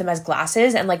we use them as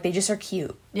glasses, and like they just are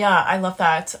cute. Yeah, I love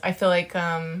that. I feel like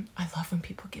I love when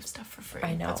people give stuff for free.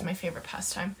 I know. That's my favorite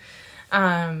pastime.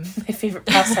 My favorite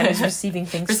pastime is receiving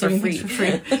things for free.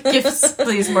 Gifts,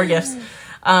 please, more gifts.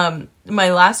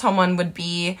 My last home one would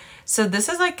be, so this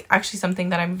is like actually something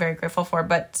that I'm very grateful for,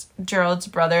 but Gerald's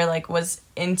brother like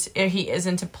he is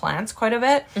into plants quite a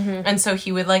bit, and so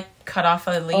he would like cut off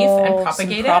a leaf and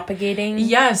propagate it. Propagating.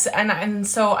 Yes, and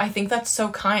so I think that's so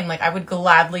kind. Like I would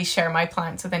gladly share my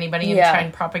plants with anybody and try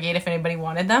and propagate if anybody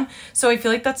wanted them. So I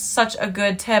feel like that's such a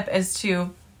good tip, is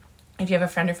to, if you have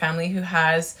a friend or family who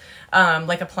has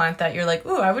like a plant that you're like,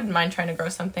 ooh, I wouldn't mind trying to grow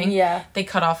something. Yeah. They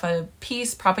cut off a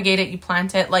piece, propagate it, you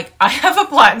plant it. Like I have a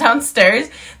plant downstairs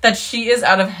that she is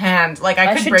out of hand. Like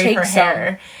I could braid her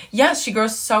hair. Yes, she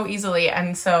grows so easily.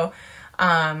 And so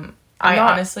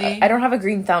I don't have a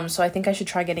green thumb, so I think I should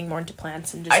try getting more into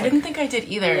plants and just I didn't think I did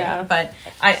either. But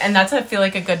that's I feel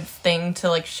like a good thing to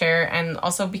like share, and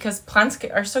also because plants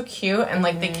are so cute and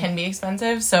like they can be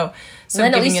expensive, so and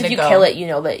then at least if you kill it, you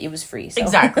know that it was free. So.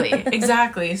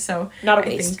 Exactly. So not a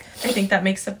waste. I think that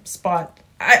makes a spot.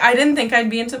 I didn't think I'd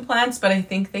be into plants, but I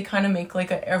think they kind of make like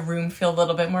a room feel a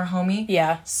little bit more homey.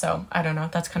 Yeah. So I don't know.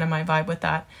 That's kind of my vibe with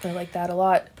that. I like that a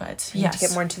lot. But yes. To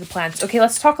get more into the plants. Okay,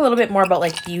 let's talk a little bit more about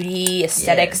like beauty,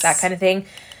 aesthetics, that kind of thing.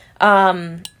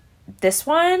 This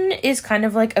one is kind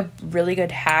of like a really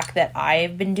good hack that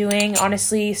I've been doing,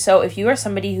 honestly. So if you are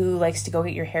somebody who likes to go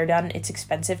get your hair done, it's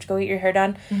expensive to go get your hair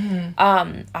done.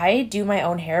 I do my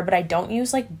own hair, but I don't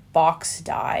use like box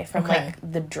dye from like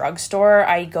the drugstore.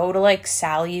 I go to like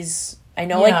Sally's. I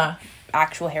know like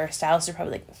actual hairstylists are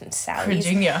probably like Sally's.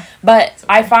 But okay.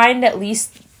 I find at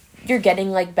least you're getting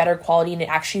like better quality and it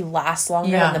actually lasts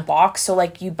longer in the box. So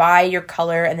like you buy your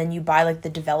color and then you buy like the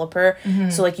developer.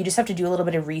 So like you just have to do a little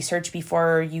bit of research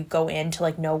before you go in to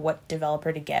like know what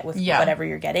developer to get with whatever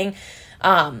you're getting.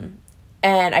 And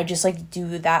I just like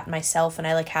do that myself, and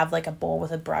I like have like a bowl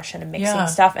with a brush and a mixing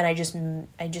stuff, and I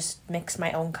just mix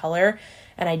my own color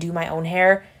and I do my own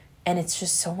hair. and it's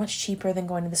just so much cheaper than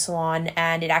going to the salon,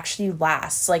 and it actually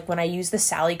lasts. Like, when I use the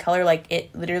Sally color, like,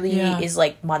 it literally is,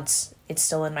 like, months. It's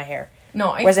still in my hair.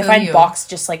 No, Whereas I find box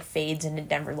just, like, fades and it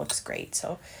never looks great,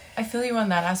 so... I feel you on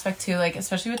that aspect, too, like,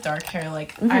 especially with dark hair.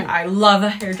 Like, I love a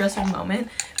hairdresser moment,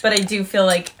 but I do feel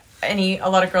like a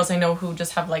lot of girls I know who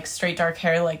just have, like, straight dark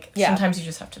hair, like, sometimes you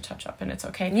just have to touch up and it's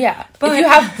okay. Yeah. But if you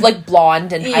have, like,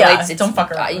 blonde and highlights, it's... don't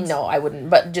fuck around. No, I wouldn't.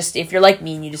 But just, if you're like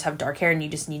me and you just have dark hair and you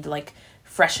just need to, like,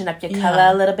 freshen up your color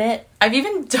a little bit. I've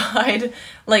even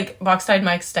box dyed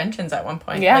my extensions at one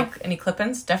point. Yeah. Like, any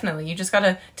clip-ins, definitely. You just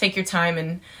gotta take your time,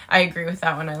 and I agree with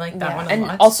that one. I like that one a lot.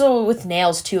 And also with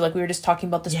nails, too. Like, we were just talking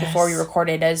about this before we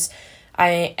recorded, as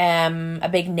I am a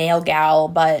big nail gal,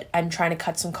 but I'm trying to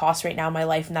cut some costs right now in my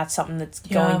life, and that's something that's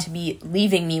going to be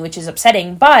leaving me, which is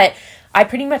upsetting. But I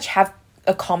pretty much have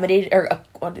accommodated or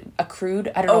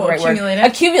accrued, I don't know the right word.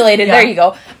 Accumulated, there you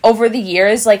go. Over the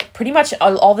years, like, pretty much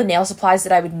all the nail supplies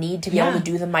that I would need to be able to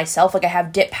do them myself. Like, I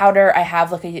have dip powder, I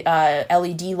have, like, a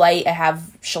LED light, I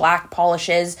have shellac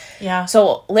polishes. Yeah.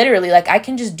 So, literally, like, I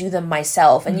can just do them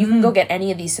myself. And you can go get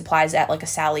any of these supplies at, like, a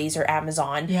Sally's or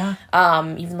Amazon. Yeah.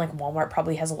 Even, like, Walmart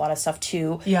probably has a lot of stuff,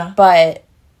 too. Yeah. But...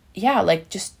 yeah, like,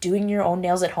 just doing your own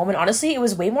nails at home. And honestly, it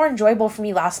was way more enjoyable for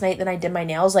me last night than I did my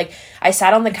nails. Like, I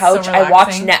sat on the couch, I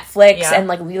watched Netflix, and,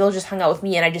 like, Lilo just hung out with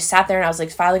me, and I just sat there and I was,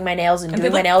 like, filing my nails and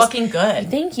doing my nails. Fucking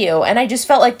good. Thank you. And I just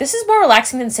felt like this is more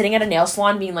relaxing than sitting at a nail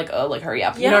salon being like, oh, like, hurry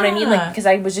up. You know what I mean? Like, because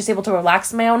I was just able to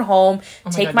relax in my own home,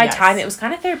 take my time. It was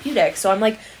kind of therapeutic. So I'm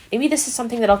like, maybe this is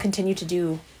something that I'll continue to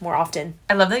do more often.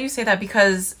 I love that you say that,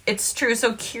 because it's true.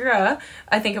 So Kira,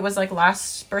 I think it was like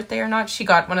last birthday or not, she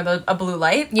got one of a blue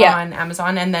light on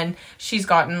Amazon, and then she's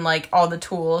gotten like all the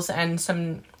tools and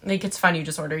some, like, it's fun. You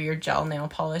just order your gel nail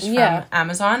polish from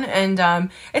Amazon, and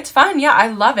it's fun. Yeah, I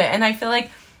love it. And I feel like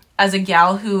as a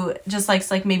gal who just likes,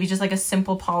 like, maybe just like a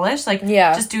simple polish, like,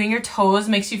 just doing your toes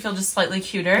makes you feel just slightly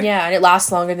cuter. Yeah, and it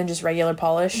lasts longer than just regular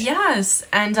polish. Yes.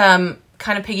 And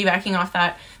kind of piggybacking off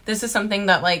that, this is something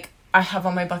that, like, I have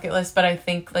on my bucket list, but I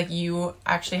think, like, you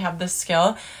actually have this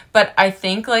skill. But I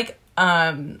think, like,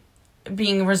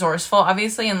 being resourceful,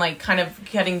 obviously, and, like, kind of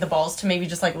getting the balls to maybe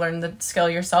just, like, learn the skill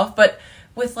yourself, but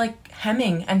with, like,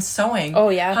 hemming and sewing. Oh,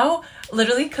 yeah. How,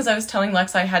 literally, because I was telling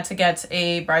Lex I had to get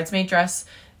a bridesmaid dress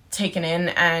taken in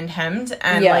and hemmed,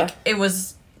 and, like, it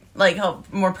was, like,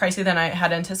 more pricey than I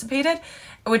had anticipated,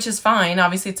 which is fine.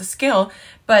 Obviously, it's a skill,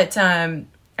 but,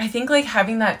 I think, like,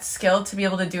 having that skill to be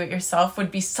able to do it yourself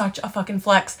would be such a fucking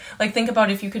flex. Like, think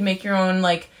about if you could make your own,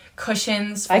 like,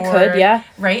 cushions for... I could, yeah.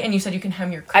 Right? And you said you can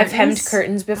hem your curtains. I've hemmed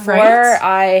curtains before. Right?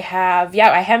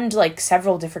 I hemmed, like,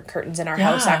 several different curtains in our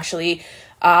house, actually.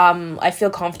 I feel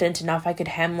confident enough I could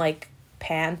hem, like,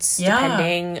 pants,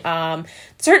 depending.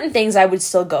 Certain things I would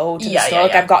still go to the store.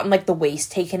 Like, I've gotten, like, the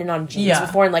waist taken in on jeans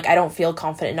before, and, like, I don't feel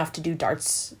confident enough to do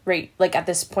darts right, like, at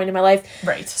this point in my life.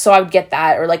 Right. So I would get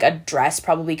that, or, like, a dress,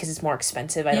 probably, because it's more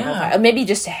expensive. I don't know if maybe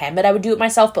just to hem it, I would do it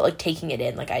myself, but, like, taking it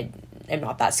in, like, I am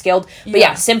not that skilled.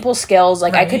 But simple skills.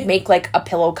 Like, I could make, like, a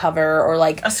pillow cover, or,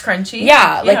 like... a scrunchie.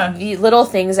 Yeah, like, the little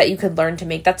things that you could learn to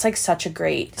make. That's, like, such a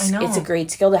great... it's a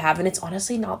great skill to have, and it's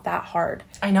honestly not that hard.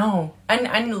 I know.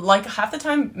 And like, half the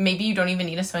time, maybe you don't even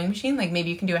need a sewing machine. Like, maybe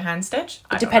you can do a hand stitch.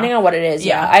 Depending on what it is,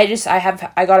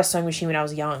 I got a sewing machine when I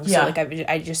was young, so, like,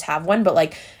 I just have one, but,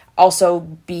 like,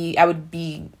 also I would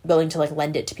be willing to, like,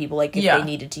 lend it to people, like, if they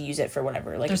needed to use it for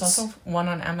whatever. Like, there's also one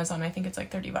on Amazon. I think it's like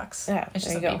 $30. Yeah, it's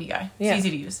just a baby guy. It's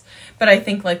easy to use. But I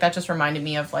think, like, that just reminded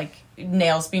me of, like,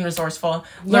 nails, being resourceful,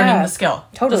 learning the skill.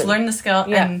 Totally. Just learn the skill,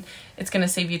 and it's gonna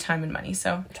save you time and money.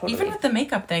 So even with the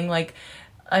makeup thing, like,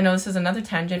 I know this is another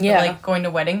tangent, but, like, going to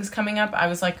weddings coming up, I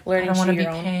was like, I don't want to be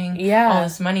paying all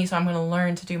this money, so I'm going to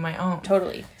learn to do my own.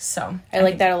 Totally. So I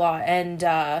like that a lot.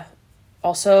 And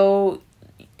also,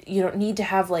 you don't need to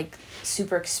have, like,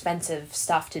 super expensive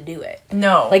stuff to do it.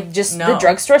 No. Like, just the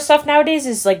drugstore stuff nowadays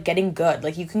is, like, getting good.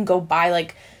 Like, you can go buy,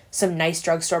 like, some nice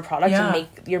drugstore product and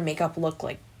make your makeup look,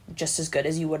 like, just as good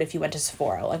as you would if you went to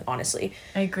Sephora, like, honestly.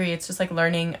 I agree. It's just, like,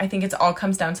 learning. I think it all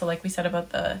comes down to, like we said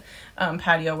about the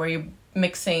patio, where you're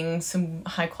mixing some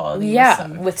high quality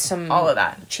with some all of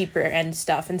that cheaper end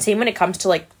stuff. And same when it comes to,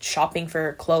 like, shopping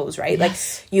for clothes, right? Like,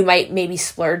 you might maybe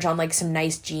splurge on, like, some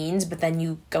nice jeans, but then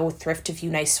you go thrift a few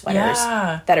nice sweaters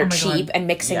that are cheap, and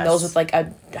mixing those with, like,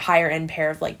 a higher end pair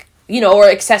of, like, you know, or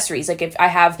accessories. Like, if I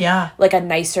have like a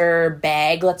nicer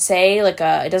bag, let's say, like,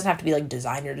 it doesn't have to be, like,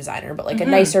 designer, but, like, a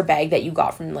nicer bag that you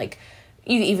got from, like,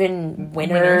 even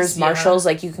Winners, Marshalls,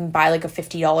 like, you can buy, like, a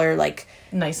 $50, like,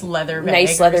 nice leather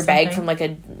bag from, like, a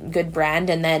good brand,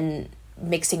 and then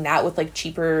mixing that with like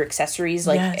cheaper accessories,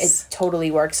 like Yes. it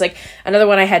totally works. Like another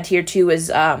one I had here too is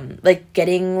like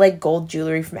getting like gold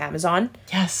jewelry from Amazon.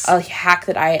 Yes. A hack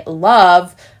that I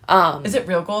love. Is it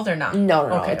real gold or not?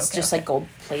 No. It's just like gold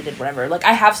plated, whatever. Like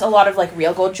I have a lot of like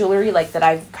real gold jewelry like that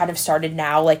I've kind of started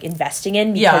now like investing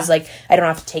in because like I don't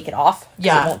have to take it off.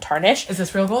 Yeah. It won't tarnish. Is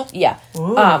this real gold? Yeah.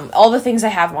 Ooh. All the things I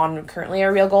have on currently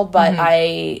are real gold, but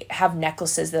I have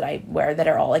necklaces that I wear that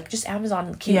are all like just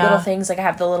Amazon cute little things. Like I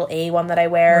have the little A one that I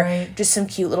wear, Right. just some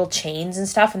cute little chains and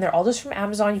stuff, and they're all just from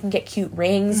Amazon. You can get cute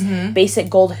rings, basic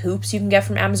gold hoops you can get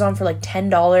from Amazon for like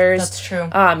 $10. That's true.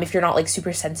 If you're not like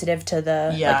super sensitive to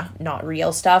the like not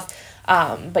real stuff.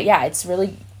 But yeah, it's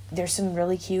really there's some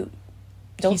really cute.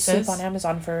 Don't Pieces. sleep on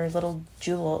Amazon for little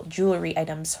jewelry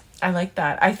items. I like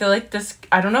that. I feel like this,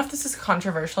 I don't know if this is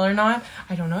controversial or not.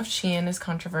 I don't know if Shein is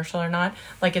controversial or not.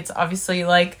 Like, it's obviously,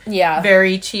 like,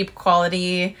 very cheap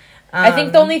quality. I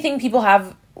think the only thing people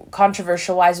have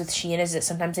controversial-wise with Shein is that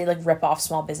sometimes they, like, rip off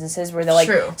small businesses where they'll,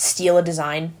 like, steal a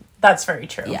design. That's very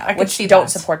true. Yeah, I could which see don't that.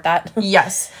 support that.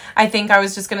 Yes. I think I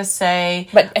was just going to say...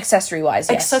 But accessory-wise,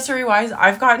 yes. Accessory-wise,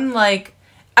 I've gotten, like...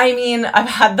 I mean, I've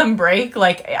had them break.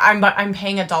 Like, I'm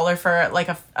paying $1 for, like,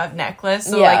 a necklace.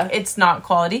 So, like, it's not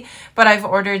quality. But I've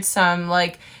ordered some,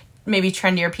 like, maybe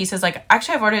trendier pieces. Like,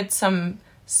 actually, I've ordered some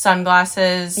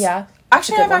sunglasses. Yeah.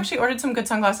 Actually, I've actually ordered some good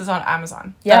sunglasses on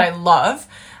Amazon that I love.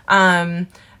 I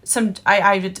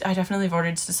definitely have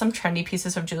ordered some trendy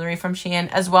pieces of jewelry from Shein,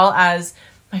 as well as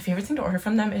my favorite thing to order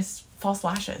from them is false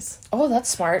lashes. Oh, that's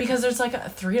smart. Because there's, like,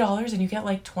 $3 and you get,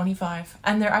 like, 25.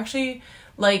 And they're actually,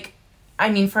 like... I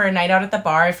mean, for a night out at the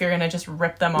bar, if you're gonna just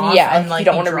rip them off and like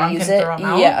you don't be drunk and throw them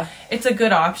out, it's a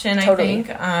good option. Totally. I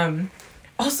think.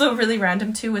 Also, really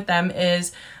random too with them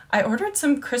is I ordered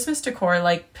some Christmas decor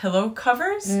like pillow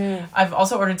covers. I've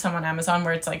also ordered some on Amazon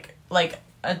where it's like $1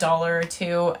 or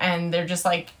 $2, and they're just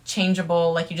like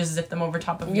changeable. Like you just zip them over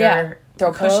top of your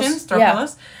throw pillows.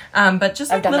 But just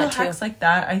like little hacks like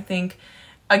that, I think.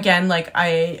 Again, like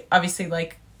I obviously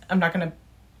like I'm not gonna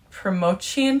promote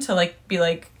Shein to like be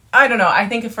like. I don't know. I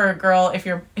think if for a girl, if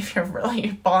you're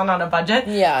really balling on a budget,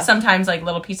 sometimes like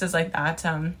little pieces like that.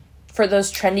 For those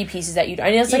trendy pieces that I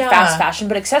know it's like fast fashion,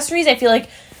 but accessories I feel like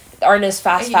aren't as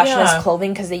fast fashion as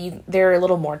clothing because they're a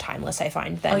little more timeless. I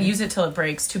find. I'll use it till it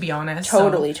breaks. To be honest.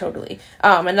 Totally.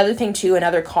 Another thing too,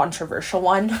 another controversial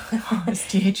one is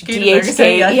DHgate.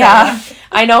 DHgate, yeah.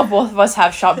 I know both of us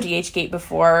have shopped DHgate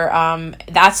before.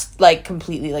 That's like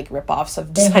completely like rip-offs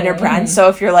of designer brands. So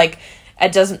if you're like.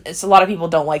 It's a lot of people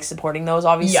don't like supporting those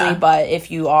obviously, but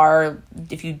if you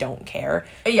don't care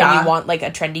and you want like a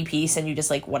trendy piece and you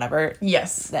just like whatever,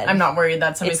 then I'm not worried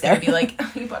that somebody's gonna be like,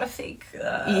 oh, you bought a fake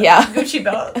Gucci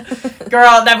belt.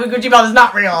 Girl, that Gucci belt is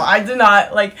not real. I do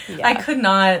not like I could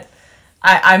not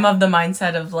I'm of the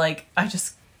mindset of like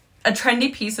a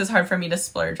trendy piece is hard for me to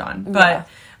splurge on, but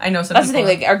I know some that's people... the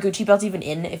thing, like, are Gucci belts even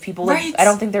in? If people, like, I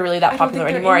don't think they're really that popular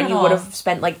anymore, and you would have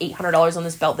spent, like, $800 on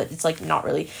this belt that it's, like, not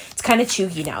really... It's kind of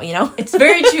chuggy now, you know? It's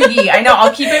very chuggy. I know.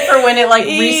 I'll keep it for when it, like,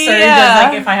 resurges.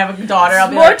 Like, if I have a daughter, I'll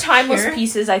be more like... timeless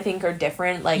pieces, I think, are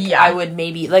different. Like, I would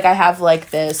maybe... Like, I have,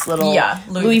 like, this little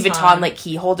Louis Vuitton, like,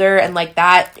 key holder, and, like,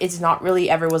 that is not really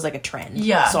ever was, like, a trend.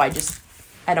 Yeah. So I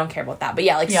don't care about that. But,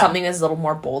 like, something that's a little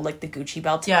more bold, like the Gucci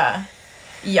belt. Yeah.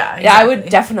 Yeah, exactly. Yeah, I would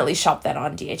definitely shop that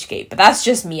on DHgate, but that's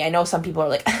just me. I know some people are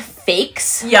like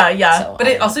fakes. Yeah. So, but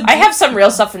it also I have some real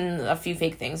stuff and a few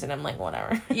fake things, and I'm like,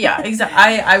 whatever. Yeah, exactly.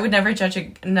 I would never judge I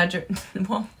could never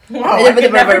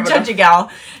judge a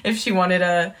gal if she wanted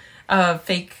a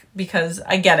fake because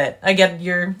I get it. I get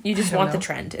you just want the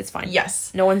trend. It's fine.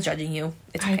 Yes, no one's judging you.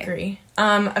 It's okay. I agree.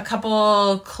 A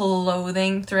couple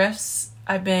clothing thrifts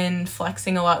I've been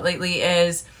flexing a lot lately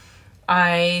is.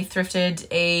 I thrifted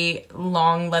a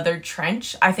long leather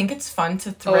trench. I think it's fun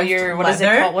to thrift leather. What is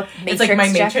it called? It's like my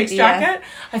Matrix jacket.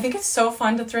 I think it's so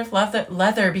fun to thrift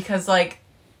leather because, like,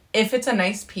 if it's a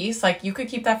nice piece, like, you could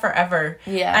keep that forever.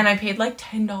 Yeah. And I paid, like,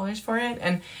 $10 for it.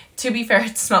 And to be fair,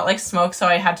 it smelled like smoke, so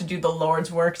I had to do the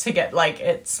Lord's work to get, like,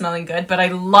 it smelling good. But I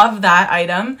love that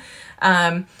item.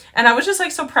 And I was just,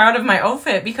 like, so proud of my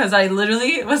outfit because I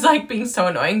literally was, like, being so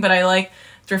annoying. But I, like,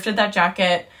 thrifted that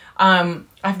jacket.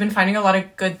 I've been finding a lot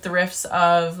of good thrifts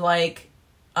of like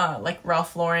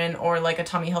Ralph Lauren or like a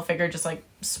Tommy Hilfiger just like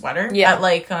sweater. Yeah. At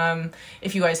like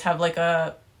if you guys have like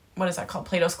a what is that called,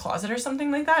 Plato's Closet or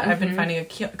something like that. Mm-hmm. I've been finding a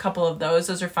couple of those.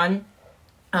 Those are fun.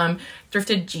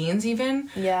 Thrifted jeans even.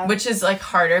 Yeah. Which is like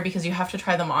harder because you have to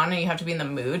try them on and you have to be in the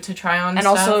mood to try on. And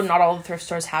stuff. Also, not all the thrift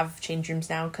stores have change rooms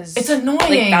now because it's annoying.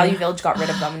 Like Value Village got rid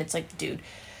of them, and it's like, dude.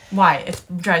 Why? It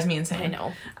drives me insane. I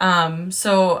know.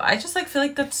 So I just like feel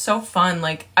like that's so fun.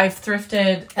 Like I've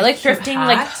thrifted. I like cute thrifting hat.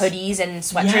 like hoodies and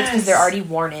sweatshirts because they're already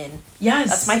worn in. Yes.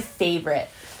 That's my favorite.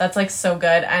 That's like so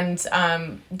good. And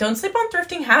don't sleep on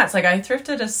thrifting hats. Like I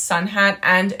thrifted a sun hat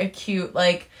and a cute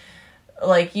like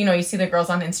you know, you see the girls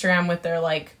on Instagram with their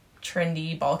like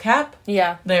trendy ball cap.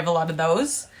 Yeah. They have a lot of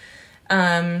those.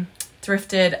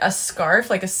 Thrifted a scarf,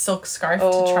 like a silk scarf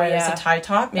to try as a tie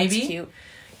top, maybe. That's cute.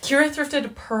 Kira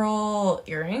thrifted pearl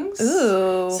earrings.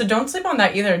 Ooh. So don't sleep on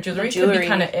that either. Jewelry could be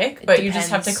kind of ick, but you just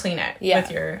have to clean it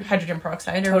with your hydrogen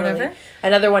peroxide or whatever.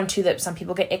 Another one too that some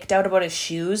people get icked out about is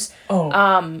shoes.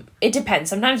 Oh. It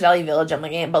depends. Sometimes Value Village I'm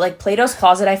like, but like Plato's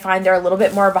Closet I find they're a little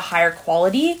bit more of a higher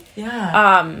quality.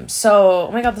 Yeah. So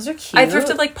oh my god, those are cute. I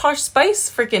thrifted like Posh Spice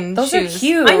freaking those shoes. Are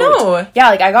cute. I know. Yeah,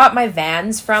 like I got my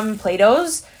Vans from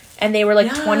Plato's. And they were like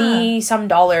 $20 some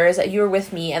that you were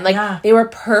with me. And like they were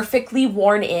perfectly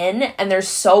worn in and they're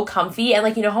so comfy. And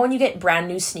like, you know how when you get brand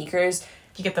new sneakers,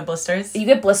 you get the blisters? You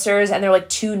get blisters and they're like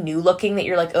too new looking that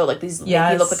you're like, oh, like these make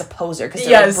you look like a poser. Because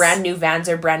they're like brand new Vans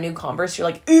or brand new Converse. You're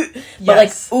like, ooh. But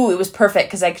like, ooh, it was perfect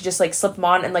because I could just like slip them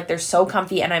on and like they're so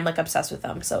comfy and I'm like obsessed with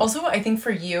them. So also, I think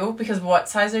for you, because what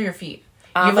size are your feet?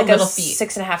 You have like little feet.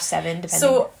 6.5, 7, depending.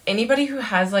 So anybody who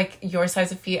has like your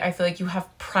size of feet, I feel like you have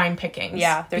prime pickings.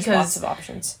 Yeah, there's lots of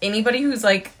options. Anybody who's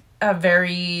like a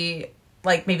very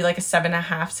like maybe like a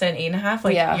 7.5 to an 8.5,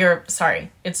 like you're sorry,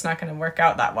 it's not going to work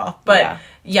out that well. But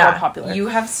yeah, popular. You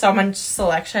have so much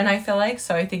selection. I feel like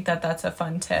so. I think that that's a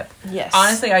fun tip. Yes.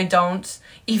 Honestly, I don't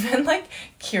even like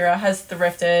Kira has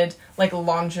thrifted like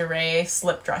lingerie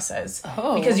slip dresses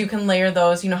because you can layer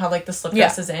those. You know how like the slip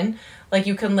dress is in. Like,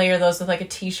 you can layer those with, like, a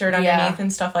t-shirt underneath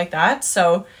and stuff like that.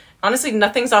 So, honestly,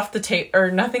 nothing's off the table.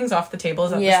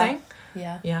 Is that the saying?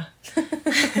 Yeah.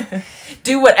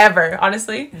 Do whatever,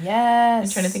 honestly. Yes.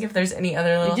 I'm trying to think if there's any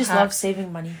other little I just love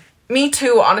saving money. Me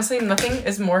too. Honestly, nothing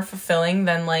is more fulfilling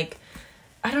than, like,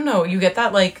 I don't know. You get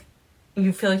that, like,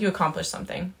 you feel like you accomplished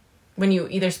something. When you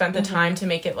either spent the time to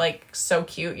make it, like, so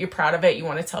cute, you're proud of it, you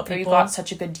want to tell people. Or you got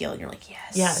such a good deal, and you're like,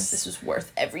 yes. This was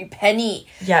worth every penny.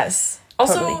 Yes.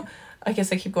 Also, I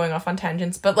guess I keep going off on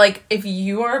tangents, but, like, if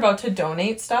you are about to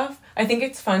donate stuff, I think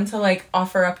it's fun to, like,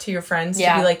 offer up to your friends to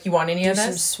be like, you want any of this?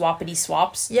 Do some swappity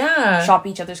swaps. Yeah. Shop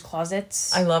each other's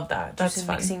closets. I love that. That's some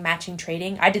fun. Mixing, matching,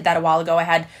 trading. I did that a while ago. I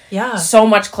had so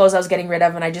much clothes I was getting rid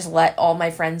of, and I just let all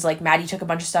my friends, like, Maddie took a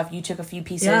bunch of stuff, you took a few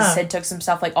pieces, Sid took some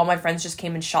stuff, like, all my friends just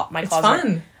came and shopped my closet. It's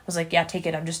fun. I was like, yeah, take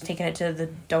it. I'm just taking it to the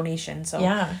donation, so.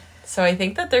 Yeah. So I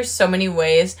think that there's so many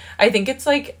ways. I think it's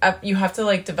like you have to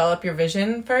like develop your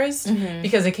vision first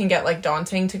because it can get like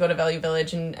daunting to go to Value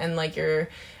Village and like your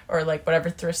or like whatever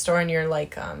thrift store and you're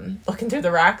like looking through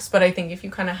the racks. But I think if you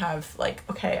kind of have like,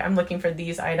 okay, I'm looking for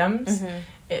these items,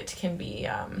 it can be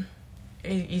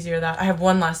easier that. I have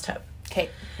one last tip. Okay,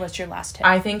 what's your last tip?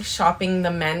 I think shopping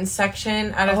the men's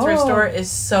section at a thrift store is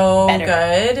so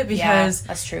good because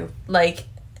that's true. Like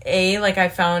like I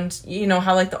found, you know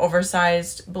how like the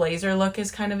oversized blazer look is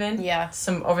kind of in? Yeah.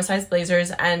 Some oversized blazers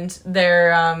and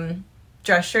their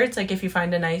dress shirts, like if you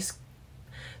find a nice,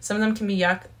 some of them can be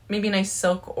maybe a nice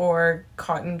silk or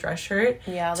cotton dress shirt.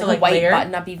 Yeah, to like a white layer.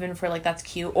 button up even for like that's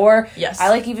cute. Or I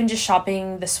like even just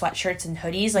shopping the sweatshirts and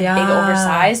hoodies, like big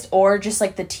oversized, or just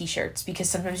like the t-shirts because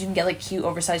sometimes you can get like cute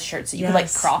oversized shirts that you can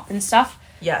like crop and stuff.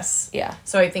 Yes. Yeah.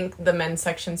 So I think the men's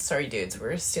section, sorry dudes,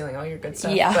 we're stealing all your good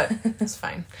stuff. Yeah. But it's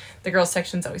fine. The girls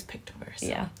section's always picked over. So.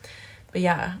 Yeah. But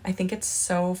yeah, I think it's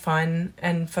so fun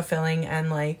and fulfilling and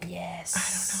like, yes. I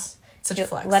don't know. Such a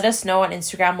flex. Let us know on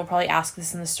Instagram. We'll probably ask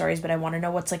this in the stories, but I want to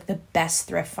know what's like the best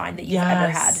thrift find that you've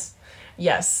ever had.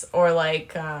 Yes. Or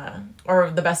like, or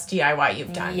the best DIY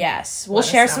you've done. Yes. We'll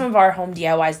share some of our home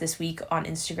DIYs this week on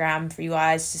Instagram for you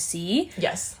guys to see.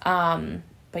 Yes.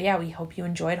 But yeah, we hope you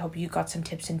enjoyed. Hope you got some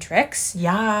tips and tricks.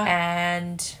 Yeah.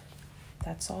 And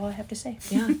that's all I have to say.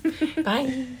 Yeah.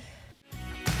 Bye.